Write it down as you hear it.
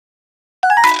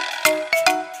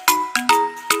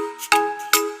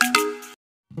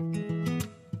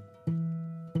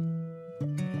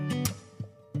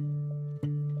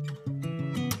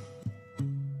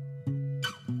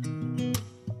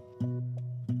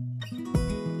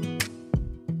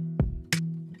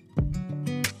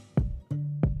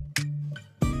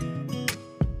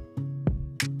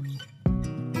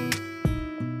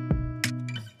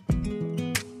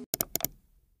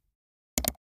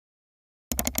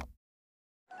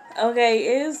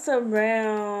Okay, it's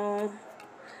around,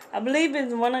 I believe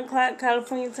it's 1 o'clock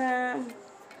California time.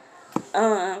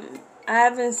 I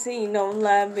haven't seen no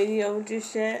live video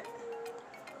just yet.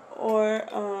 Or,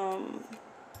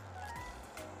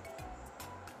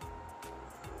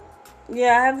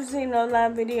 yeah, I haven't seen no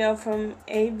live video from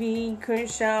AB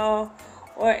Crenshaw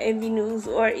or AB News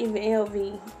or even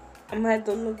LV. I'm gonna have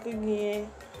to look again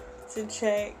to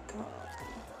check.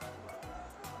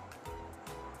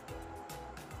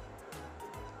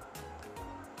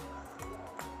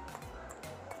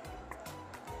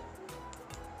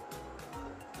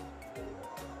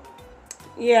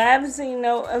 Yeah, I haven't seen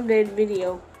no updated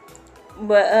video,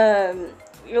 but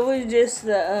it was just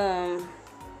the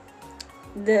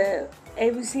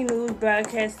ABC News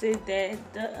broadcasted that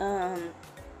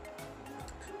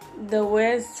the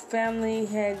West family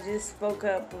had just spoke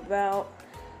up about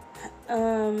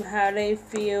how they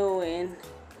feel and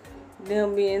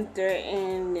them being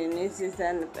threatened and this is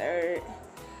on the third.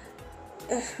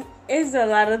 It's a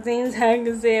lot of things I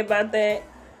can say about that.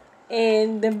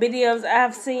 And the videos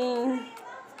I've seen,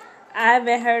 I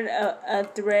haven't heard a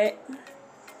threat.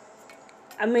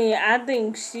 I mean, I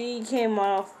think she came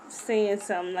off saying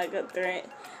something like a threat,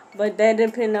 but that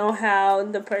depends on how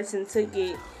the person took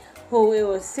it, who it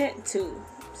was sent to.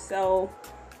 So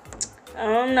I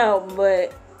don't know,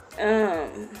 but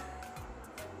um,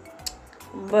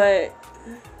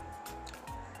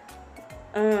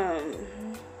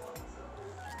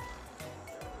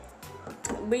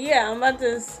 but yeah, I'm about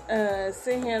to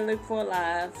sit here and look for a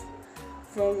live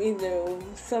from either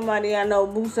somebody I know,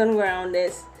 boots on the ground,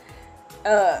 that's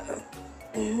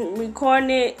recording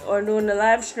it or doing the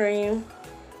live stream.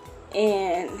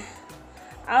 And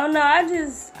I don't know, I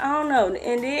don't know.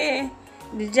 And then,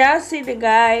 did y'all see the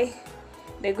guy,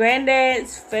 the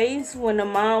granddad's face when the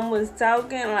mom was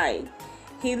talking? Like,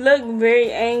 he looked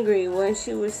very angry when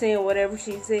she was saying whatever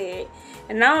she said.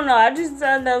 And I don't know, I just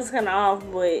thought that was kind of off,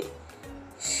 but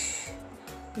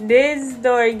this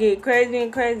story get crazier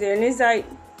and crazier. And it's like,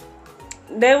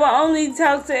 they will only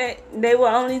talk to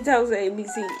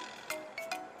ABC.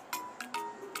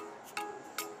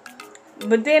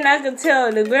 But then I could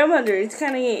tell the grandmother is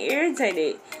kind of getting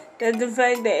irritated that the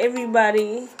fact that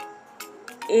everybody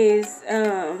is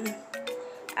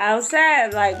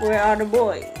outside, like, where are the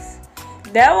boys?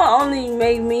 That will only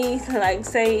make me, like,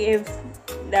 say if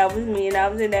that was me and I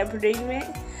was in that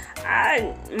predicament.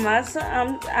 My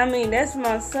son, I mean, that's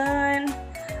my son.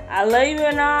 I love you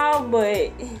and all,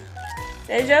 but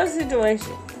that's your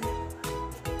situation.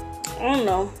 I don't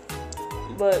know,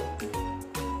 but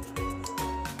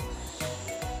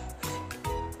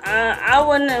I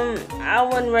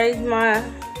wouldn't raise my.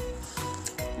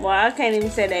 Well, I can't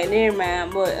even say that. Never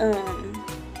mind.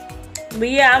 But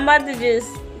yeah, I'm about to just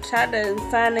try to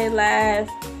find it live.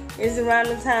 It's around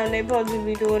the time they supposed to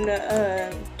be doing the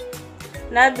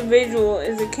not the visual.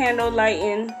 It's a candle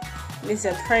lighting. It's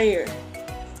a prayer.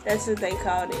 That's what they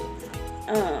called it.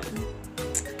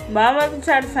 But I'm about to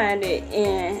try to find it,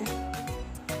 and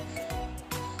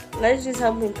let's just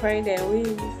hope and pray that we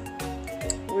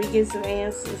get some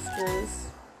answers,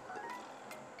 because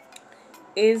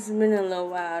it's been a little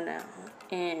while now,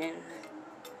 and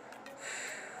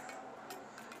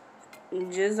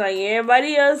just like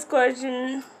everybody else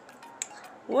questioning,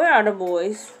 where are the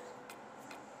boys?